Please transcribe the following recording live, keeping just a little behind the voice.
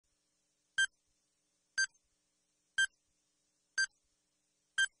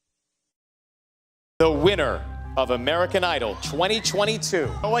The winner of American Idol 2022.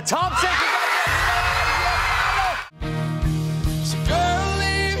 Oh, a Thompson!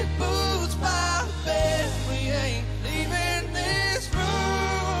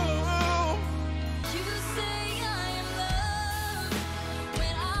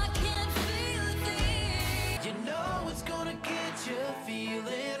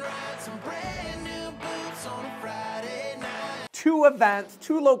 Two events,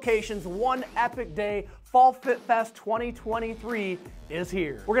 two locations, one epic day. Fall Fit Fest 2023 is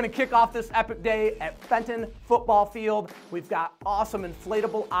here. We're gonna kick off this epic day at Fenton football field. We've got awesome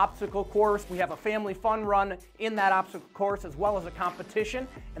inflatable obstacle course. We have a family fun run in that obstacle course as well as a competition.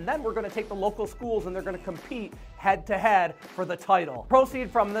 And then we're gonna take the local schools and they're gonna compete head to head for the title. Proceed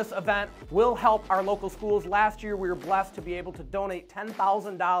from this event will help our local schools. Last year we were blessed to be able to donate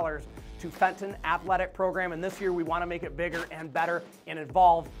 $10,000 to Fenton Athletic Program, and this year we want to make it bigger and better and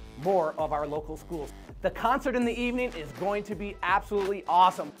involve more of our local schools. The concert in the evening is going to be absolutely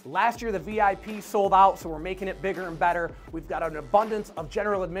awesome. Last year the VIP sold out, so we're making it bigger and better. We've got an abundance of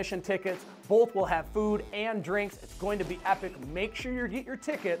general admission tickets. Both will have food and drinks. It's going to be epic. Make sure you get your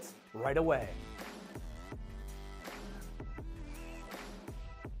tickets right away.